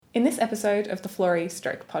In this episode of the Florey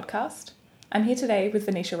Stroke podcast, I'm here today with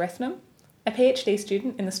Venetia Rethnam, a PhD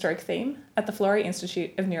student in the stroke theme at the Florey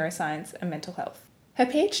Institute of Neuroscience and Mental Health. Her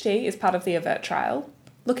PhD is part of the AVERT trial,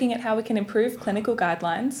 looking at how we can improve clinical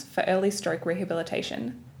guidelines for early stroke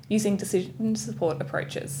rehabilitation using decision support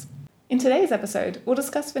approaches. In today's episode, we'll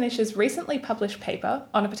discuss Venetia's recently published paper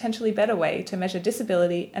on a potentially better way to measure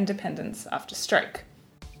disability and dependence after stroke.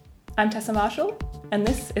 I'm Tessa Marshall, and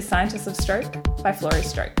this is Scientists of Stroke by Florey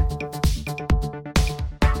Stroke.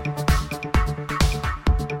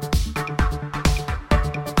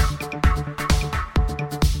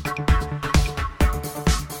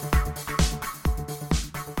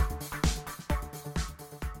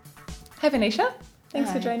 Hi Venetia, thanks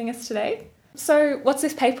for joining us today. So what's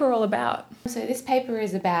this paper all about? So this paper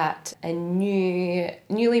is about a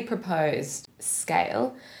newly proposed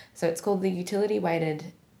scale. So it's called the Utility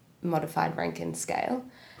Weighted Modified Rankin Scale,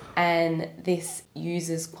 and this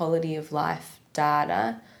uses quality of life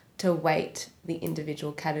data to weight the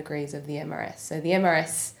individual categories of the MRS. So the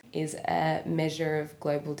MRS is a measure of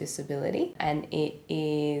global disability, and it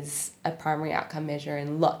is a primary outcome measure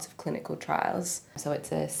in lots of clinical trials. So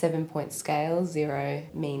it's a 7-point scale, 0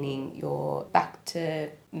 meaning you're back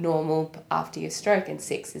to normal after your stroke and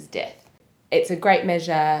 6 is death. It's a great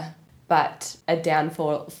measure, but a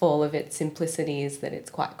downfall of its simplicity is that it's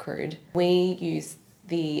quite crude. We use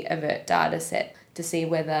the AVERT data set to see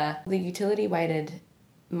whether the utility weighted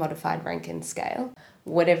modified Rankin scale,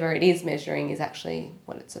 whatever it is measuring, is actually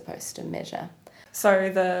what it's supposed to measure. So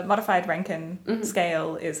the modified Rankin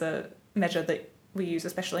scale is a measure that we use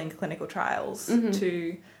especially in clinical trials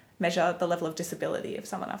to measure the level of disability of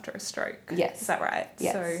someone after a stroke. Yes. Is that right?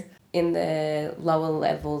 Yes. So in the lower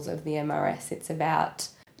levels of the MRS, it's about,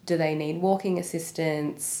 do they need walking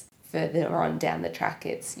assistance? Further on down the track,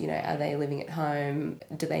 it's, are they living at home?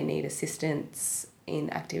 Do they need assistance in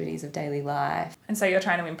activities of daily life? And so you're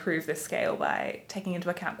trying to improve this scale by taking into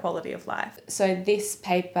account quality of life. So this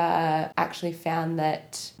paper actually found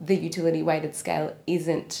that the utility weighted scale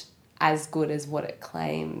isn't as good as what it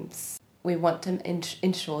claims. We want to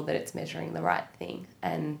ensure that it's measuring the right thing.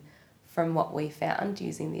 And from what we found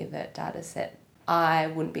using the AVERT data set, I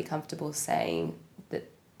wouldn't be comfortable saying that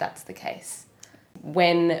that's the case.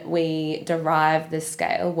 When we derive the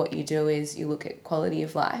scale, what you do is you look at quality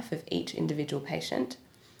of life of each individual patient,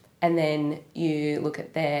 and then you look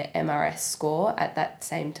at their MRS score at that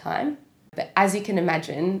same time. But as you can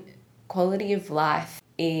imagine, quality of life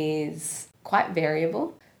is quite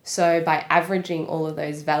variable. So by averaging all of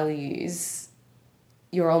those values,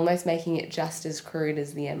 you're almost making it just as crude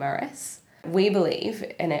as the MRS. We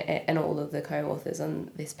believe, and all of the co-authors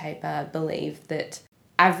on this paper believe, that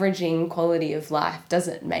averaging quality of life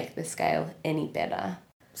doesn't make the scale any better.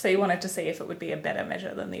 So you wanted to see if it would be a better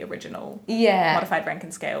measure than the original modified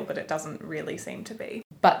Rankin scale, but it doesn't really seem to be.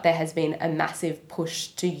 But there has been a massive push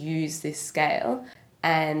to use this scale,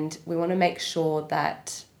 and we want to make sure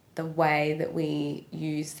that the way that we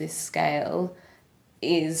use this scale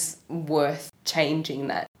is worth changing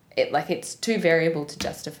that. It's too variable to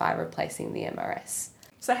justify replacing the MRS.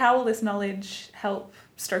 So how will this knowledge help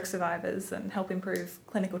stroke survivors and help improve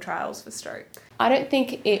clinical trials for stroke? I don't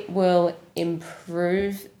think it will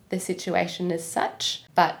improve the situation as such,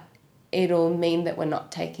 but it'll mean that we're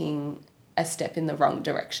not taking a step in the wrong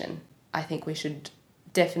direction. I think we should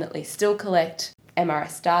definitely still collect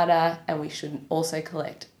MRS data, and we should also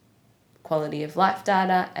collect quality of life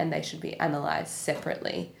data, and they should be analysed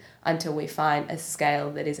separately until we find a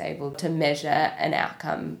scale that is able to measure an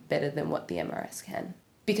outcome better than what the MRS can.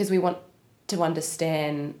 Because we want to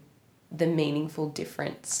understand the meaningful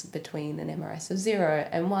difference between an MRS of 0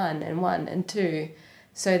 and 1 and 1 and 2,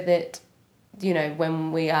 so that,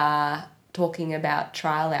 when we are talking about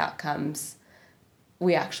trial outcomes,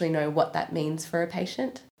 we actually know what that means for a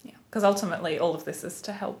patient. Yeah, because ultimately all of this is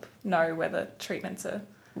to help know whether treatments are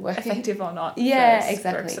effective or not for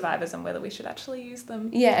stroke survivors, and whether we should actually use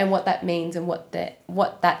them. Yeah, and what that means and what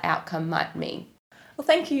that outcome might mean. Well,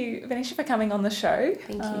 thank you, Venetia, for coming on the show.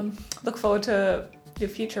 Thank you. Look forward to your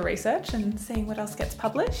future research and seeing what else gets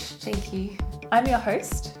published. Thank you. I'm your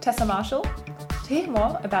host, Tessa Marshall. To hear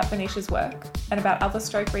more about Venetia's work and about other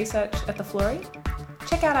stroke research at the Florey,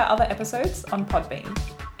 check out our other episodes on Podbean.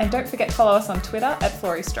 And don't forget to follow us on Twitter at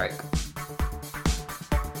Florey Stroke.